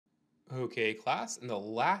Okay, class. In the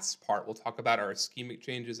last part, we'll talk about our ischemic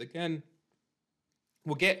changes again.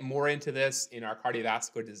 We'll get more into this in our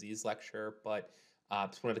cardiovascular disease lecture, but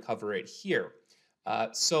just wanted to cover it here.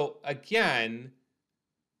 So again,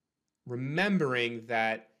 remembering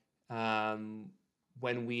that um,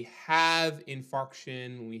 when we have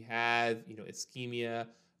infarction, when we have ischemia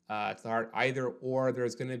to the heart, either or,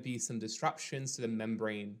 there's going to be some disruptions to the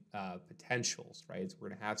membrane potentials, right? So we're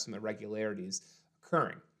going to have some irregularities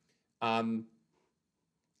occurring. Um,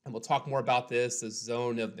 and we'll talk more about this, the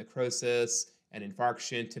zone of necrosis and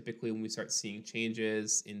infarction. Typically, when we start seeing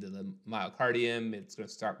changes into the myocardium, it's going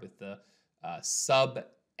to start with the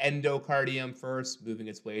subendocardium first, moving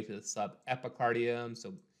its way to the subepicardium.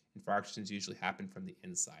 So infarctions usually happen from the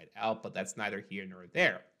inside out, but that's neither here nor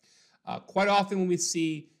there. Quite often when we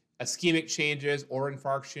see ischemic changes or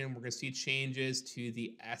infarction, we're going to see changes to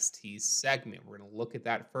the ST segment. We're going to look at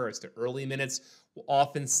that first. The early minutes, we'll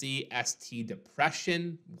often see ST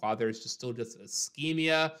depression while there's still just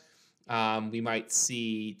ischemia. We might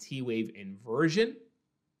see T-wave inversion.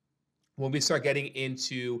 When we start getting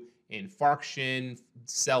into infarction,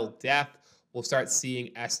 cell death, we'll start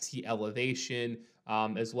seeing ST elevation,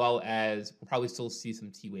 as well as we'll probably still see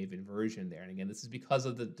some T-wave inversion there. And again, this is because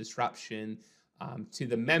of the disruption to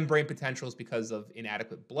the membrane potentials because of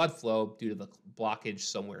inadequate blood flow due to the blockage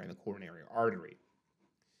somewhere in the coronary artery.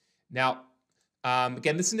 Now,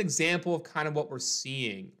 again, this is an example of kind of what we're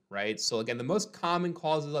seeing, right? So again, the most common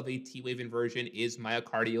causes of a T-wave inversion is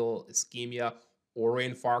myocardial ischemia or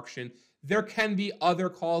infarction. There can be other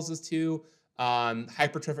causes too.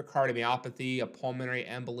 Hypertrophic cardiomyopathy, a pulmonary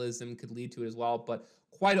embolism could lead to it as well, but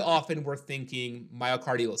quite often we're thinking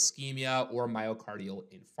myocardial ischemia or myocardial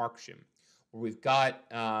infarction, where we've got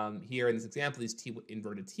here in this example these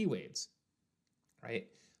inverted T waves, right?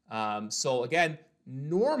 So again,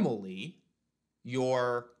 normally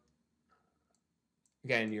your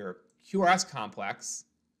QRS complex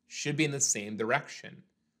should be in the same direction,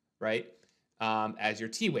 right? As your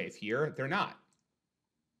T wave here, they're not,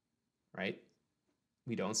 right?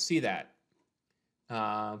 We don't see that.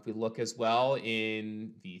 If we look as well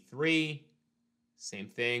in V3, same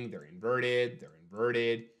thing, they're inverted,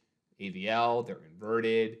 AVL, they're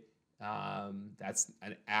inverted. That's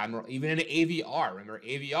an abnormal, even in an AVR. Remember,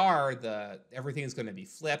 AVR, everything is going to be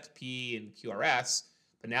flipped, P and QRS,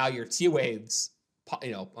 but now your T waves,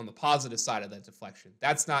 on the positive side of that deflection.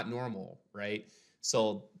 That's not normal, right?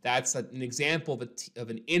 So that's an example of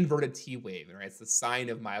an inverted T wave, right? It's the sign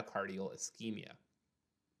of myocardial ischemia.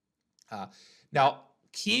 Now,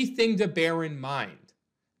 key thing to bear in mind.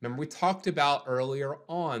 Remember, we talked about earlier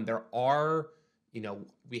on,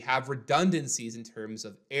 we have redundancies in terms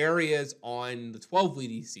of areas on the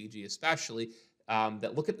 12-lead ECG, especially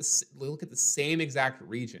that look at the same exact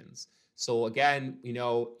regions. So again, we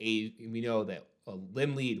know that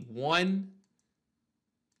limb lead 1,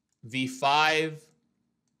 V5,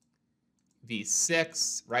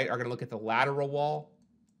 V6, right, are going to look at the lateral wall.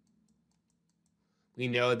 We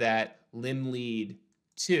know that limb lead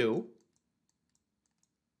 2,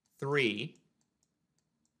 3,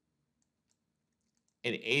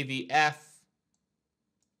 and AVF,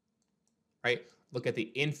 right, look at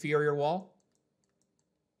the inferior wall.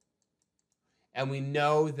 And we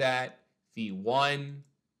know that V1,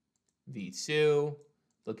 V2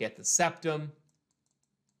 look at the septum.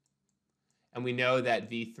 And we know that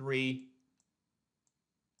V3,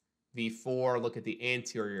 V4 look at the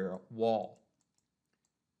anterior wall,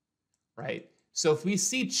 right? So if we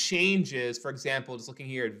see changes, for example, just looking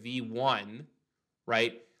here at V1,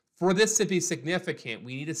 right, for this to be significant,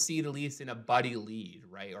 we need to see it at least in a buddy lead,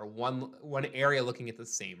 right, or one area looking at the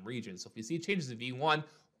same region. So if we see changes in V1,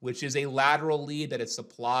 which is a lateral lead that is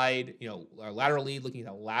supplied, a lateral lead looking at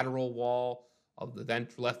the lateral wall of the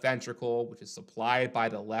left ventricle, which is supplied by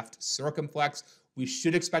the left circumflex, we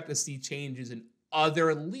should expect to see changes in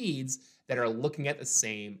other leads that are looking at the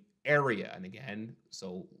same area. And again,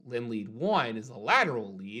 so limb lead 1 is a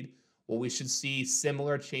lateral lead. Well, we should see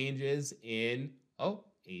similar changes in,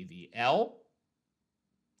 AVL,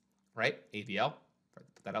 right? AVL,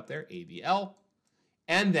 put that up there, AVL.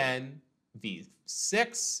 And then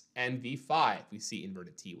V6 and V5, we see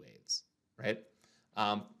inverted T waves, right?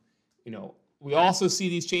 We also see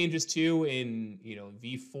these changes too in,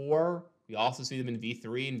 V4. We also see them in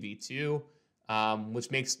V3 and V2,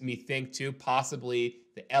 which makes me think too, possibly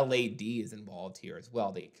the LAD is involved here as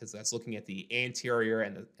well, because that's looking at the anterior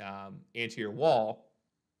and the anterior wall.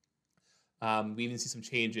 We even see some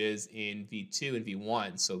changes in V2 and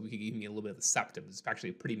V1, so we could even get a little bit of the septum. It's actually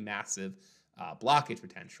a pretty massive blockage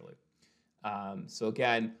potentially. So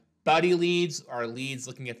again, Buddy leads are leads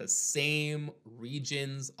looking at the same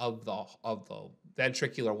regions of the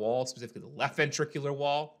ventricular wall, specifically the left ventricular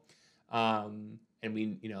wall. And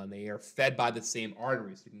and they are fed by the same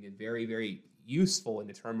arteries. So you can get very, very useful in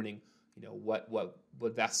determining, what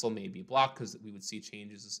vessel may be blocked, because we would see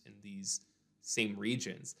changes in these same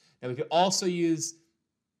regions. Now we could also use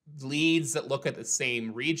leads that look at the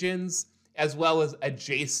same regions, as well as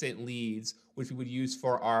adjacent leads, which we would use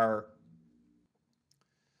for our,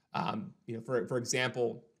 for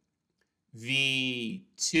example,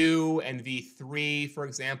 V2 and V3, for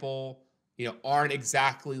example, aren't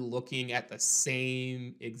exactly looking at the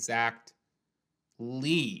same exact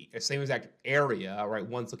lead, the same exact area, right?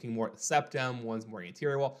 One's looking more at the septum, one's more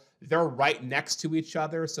anterior wall. They're right next to each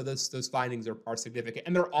other, so those findings are significant,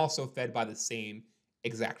 and they're also fed by the same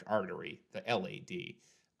exact artery, the LAD.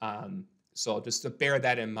 So just to bear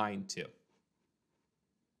that in mind too.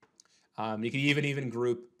 You can even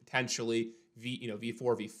group potentially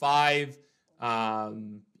V4, V5.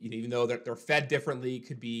 Even though they're fed differently,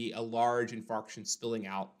 could be a large infarction spilling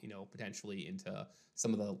out, potentially into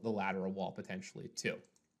some of the lateral wall potentially too.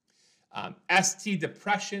 ST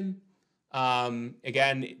depression.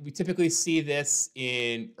 Again, we typically see this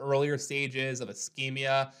in earlier stages of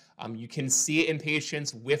ischemia. You can see it in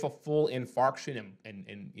patients with a full infarction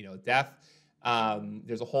and death.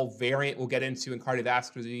 There's a whole variant we'll get into in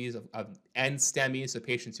cardiovascular disease of NSTEMI, so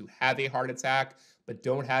patients who have a heart attack but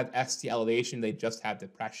don't have ST elevation, they just have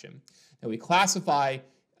depression. Now we classify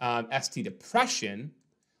ST depression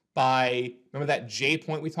by, remember that J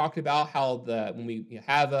point we talked about, how when we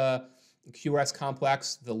have a QRS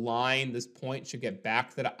complex, this point should get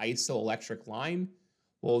back to the isoelectric line.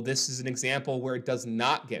 Well, this is an example where it does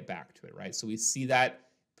not get back to it, right? So we see that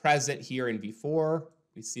present here in V4.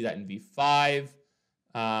 We see that in V5.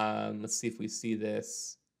 Let's see if we see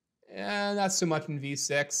this. Not so much in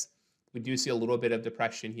V6. We do see a little bit of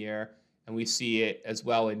depression here, and we see it as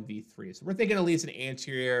well in V3. So we're thinking at least an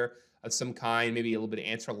anterior of some kind, maybe a little bit of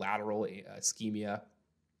anterolateral ischemia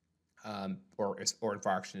or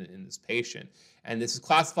infarction in this patient. And this is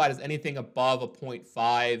classified as anything above a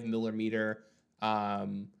 0.5 millimeter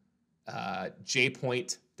J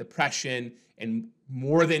point depression and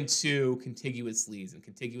more than 2 contiguous leads. And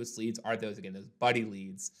contiguous leads are those buddy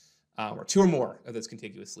leads, or 2 or more of those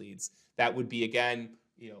contiguous leads. That would be, again,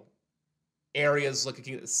 areas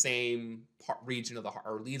looking at the same region of the heart,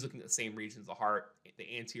 or leads looking at the same regions of the heart,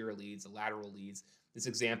 the anterior leads, the lateral leads. This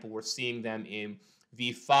example, we're seeing them in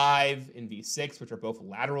V5 and V6, which are both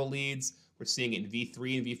lateral leads. We're seeing it in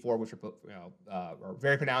V3 and V4, which are both, are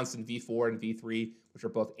very pronounced in V4 and V3, which are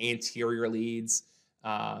both anterior leads.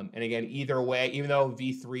 And again, either way, even though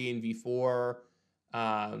V3 and V4,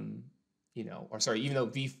 even though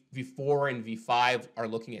V4 and V5 are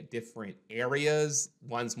looking at different areas,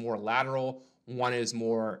 one's more lateral, one is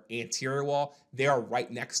more anterior wall, they are right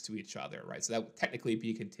next to each other, right? So that would technically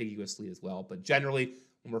be a contiguous lead as well. But generally,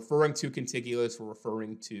 when referring to contiguous, we're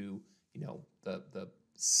referring to, the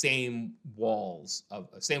same wall of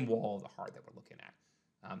the heart that we're looking at.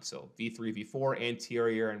 So V3, V4,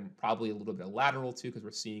 anterior, and probably a little bit of lateral too, because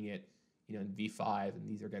we're seeing it, in V5, and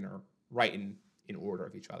these are going to right in order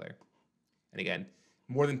of each other. And again,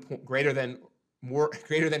 greater than or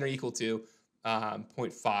equal to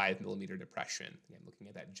 0.5 millimeter depression. Again, looking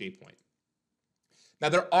at that J point. Now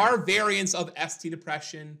there are variants of ST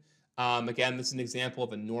depression. Again, this is an example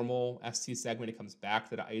of a normal ST segment. It comes back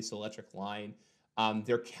to the isoelectric line.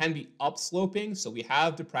 There can be upsloping, so we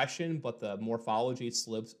have depression, but the morphology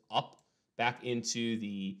slopes up back into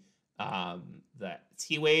the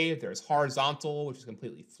T wave. There's horizontal, which is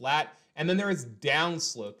completely flat, and then there is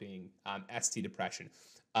downsloping ST depression.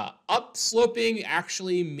 Upsloping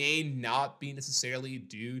actually may not be necessarily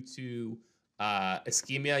due to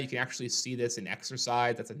ischemia. You can actually see this in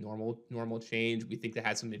exercise. That's a normal change. We think that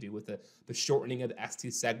has something to do with the shortening of the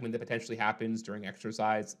ST segment that potentially happens during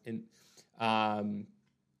exercise. And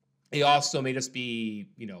it also may just be,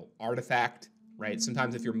 artifact, right?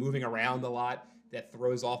 Sometimes if you're moving around a lot, that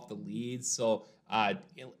throws off the leads. So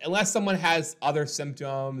unless someone has other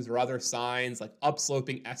symptoms or other signs, like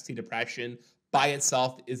upsloping ST depression by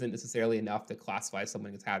itself isn't necessarily enough to classify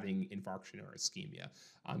someone as having infarction or ischemia.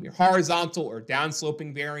 Your horizontal or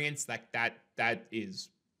downsloping variants,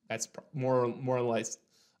 that's more or less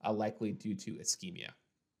likely due to ischemia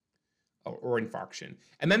or infarction.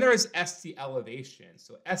 And then there is ST elevation.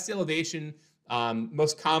 So ST elevation,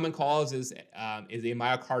 most common cause is a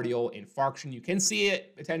myocardial infarction. You can see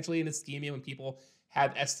it potentially in ischemia when people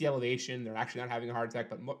have ST elevation. They're actually not having a heart attack,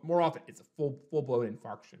 but more often it's a full-blown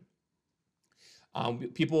infarction.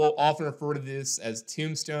 People often refer to this as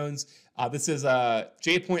tombstones. This is a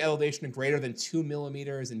J point elevation greater than 2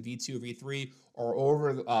 millimeters in V2, V3, or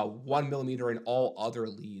over 1 millimeter in all other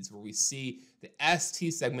leads, where we see the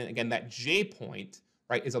ST segment, again, that J point,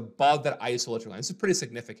 right, is above that isoelectric line. This is pretty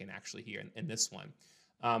significant, actually, here in this one.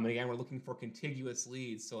 And again, we're looking for contiguous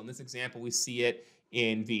leads. So in this example, we see it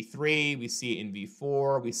in V3, we see it in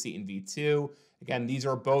V4, we see it in V2. Again, these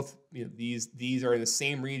are both, these are in the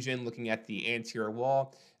same region looking at the anterior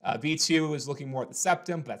wall. V2 is looking more at the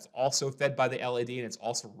septum, but that's also fed by the LAD, and it's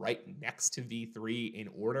also right next to V3 in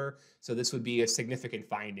order. So this would be a significant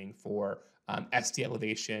finding for ST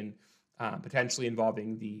elevation, potentially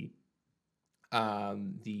involving the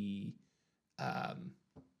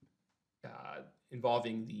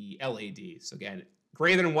LAD. So again,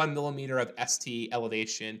 greater than 1 millimeter of ST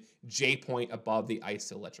elevation, J point above the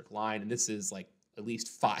isoelectric line, and this is like at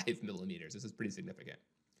least 5 millimeters. This is pretty significant.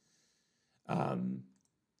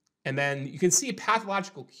 And then you can see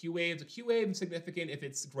pathological Q waves. A Q wave is significant if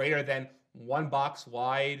it's greater than 1 box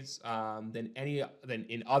wide than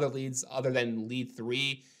in other leads other than lead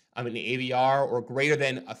 3 in the AVR, or greater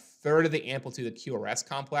than a third of the amplitude of the QRS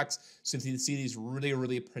complex. So if you see these really,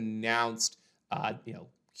 really pronounced,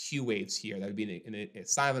 Q waves here, that would be a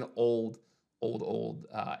sign of an old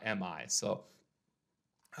MI. So,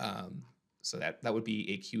 that would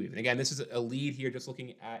be a Q wave. And again, this is a lead here, just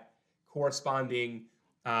looking at corresponding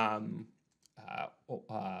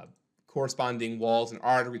walls and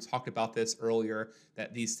arteries. We talked about this earlier,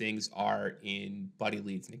 that these things are in buddy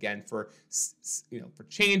leads. And again, for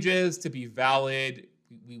changes to be valid,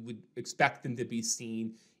 we would expect them to be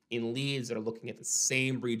seen in leads that are looking at the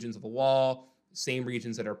same regions of the wall, same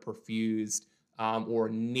regions that are perfused, or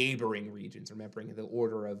neighboring regions, remembering the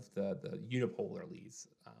order of the unipolar leads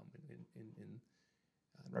in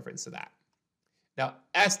reference to that. Now,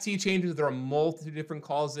 ST changes, there are multiple different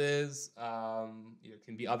causes. It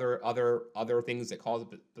can be other things that cause it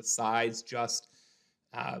besides just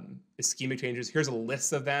ischemic changes. Here's a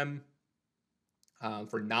list of them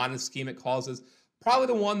for non-ischemic causes. Probably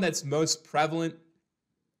the one that's most prevalent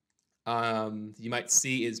you might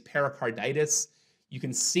see is pericarditis. You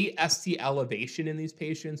can see ST elevation in these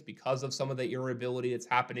patients because of some of the irritability that's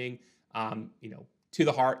happening, to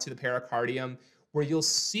the heart, to the pericardium, where you'll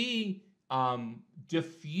see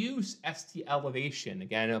diffuse ST elevation,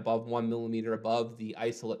 again, above 1 millimeter above the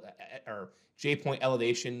J point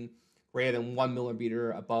elevation, greater than 1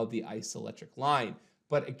 millimeter above the isoelectric line.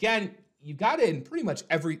 But again, you got it in pretty much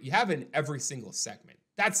in every single segment.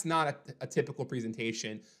 That's not a typical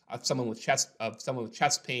presentation of someone with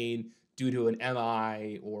chest pain due to an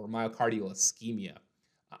MI or myocardial ischemia,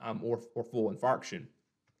 or full infarction.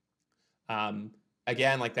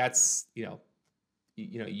 Again, like that's,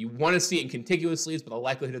 you want to see it in contiguous leads, but the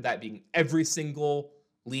likelihood of that being every single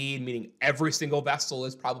lead, meaning every single vessel,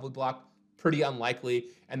 is probably blocked, pretty unlikely.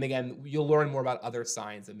 And again, you'll learn more about other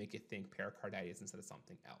signs that make you think pericarditis instead of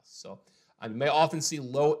something else. So you may often see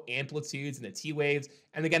low amplitudes in the T waves.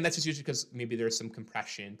 And again, that's just usually because maybe there's some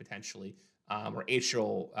compression potentially, or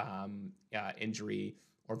atrial injury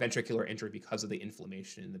or ventricular injury because of the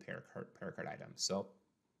inflammation in the pericarditum. So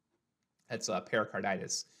that's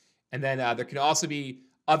pericarditis. And then there can also be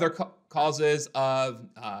other causes of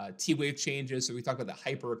T wave changes. So we talked about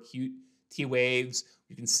the hyperacute T waves.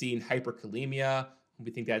 You can see in hyperkalemia. We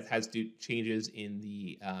think that has changes in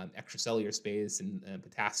the extracellular space and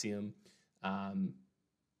potassium that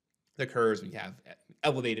occurs when you have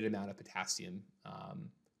elevated amount of potassium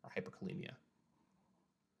or hyperkalemia.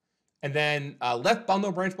 And then left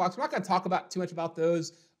bundle branch blocks. We're not going to talk too much about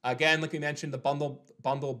those. Again, like we mentioned, the bundle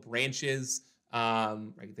branches,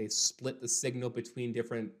 right, they split the signal between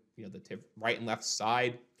different, the right and left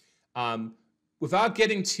side. Without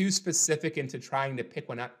getting too specific into trying to pick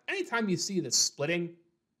one out, anytime you see the splitting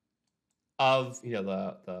of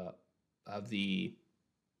the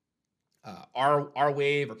R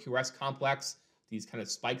wave or QRS complex, these kind of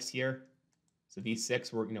spikes here. So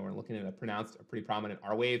V6, we're looking at a pretty prominent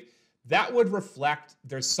R wave. That would reflect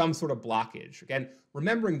there's some sort of blockage. Again,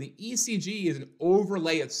 remembering the ECG is an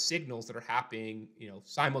overlay of signals that are happening,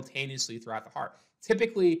 simultaneously throughout the heart.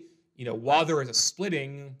 Typically, while there is a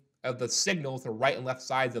splitting of the signals, the right and left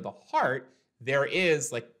sides of the heart,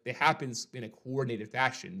 it happens in a coordinated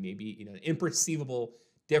fashion, maybe, an imperceivable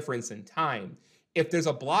difference in time. If there's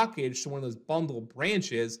a blockage to one of those bundle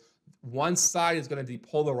branches, one side is going to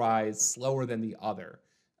depolarize slower than the other.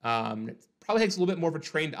 It probably takes a little bit more of a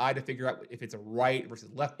trained eye to figure out if it's a right versus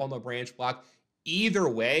left bundle branch block. Either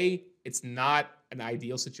way, it's not an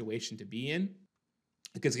ideal situation to be in,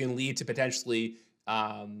 because it can lead to potentially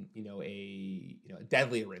a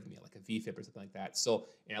deadly arrhythmia, like a VFib or something like that. So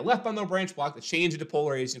in a left bundle branch block, the change in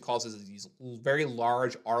depolarization causes these very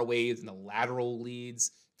large R waves in the lateral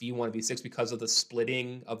leads, V1 and V6, because of the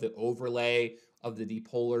splitting of the overlay of the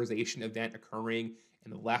depolarization event occurring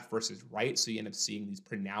in the left versus right. So you end up seeing these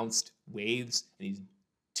pronounced waves and these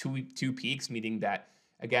two peaks, meaning that,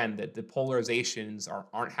 again, that the polarizations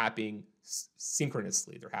aren't happening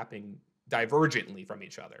synchronously. They're happening divergently from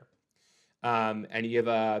each other. And you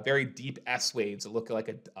have very deep S waves that look like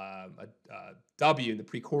a W in the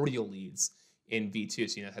precordial leads in V2.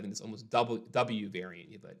 So having this almost W variant.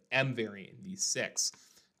 You have an M variant in V6.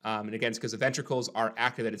 And again, it's because the ventricles are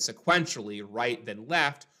activated sequentially, right then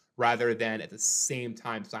left, rather than at the same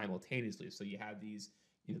time simultaneously. So you have these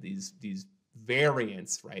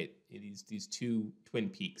variants, right? These two twin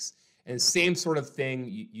peaks. And the same sort of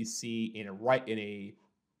thing you see in a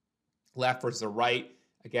left versus a right.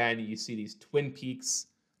 Again, you see these twin peaks,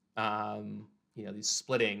 these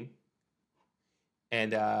splitting,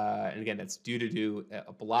 and again, that's due to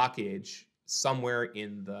a blockage somewhere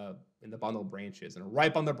in the bundle branches. And a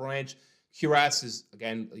right bundle branch, QRS is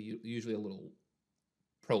again usually a little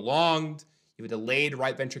prolonged. You have a delayed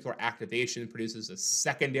right ventricular activation, produces a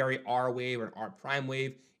secondary R wave or an R prime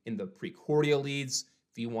wave in the precordial leads,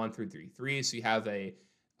 V1 through V3. So you have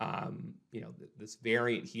this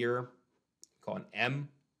variant here called an M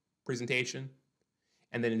presentation.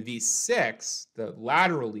 And then in V6, the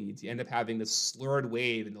lateral leads, you end up having this slurred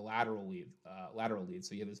wave in the lateral lead.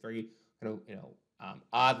 So you have this very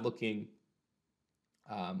odd-looking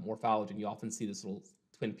morphology. And you often see this little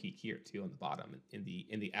twin peak here too on the bottom in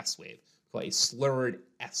the S wave, called a slurred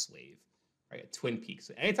S wave, right? A twin peak.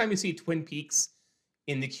 So anytime you see twin peaks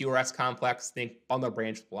in the QRS complex, think bundle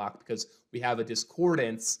branch block, because we have a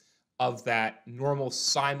discordance of that normal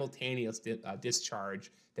simultaneous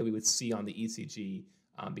discharge that we would see on the ECG,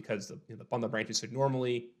 because the bundle branches should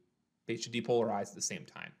depolarize at the same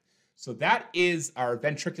time. So that is our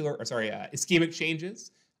ischemic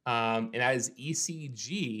changes, and that is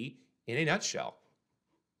ECG in a nutshell.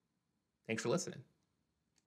 Thanks for listening.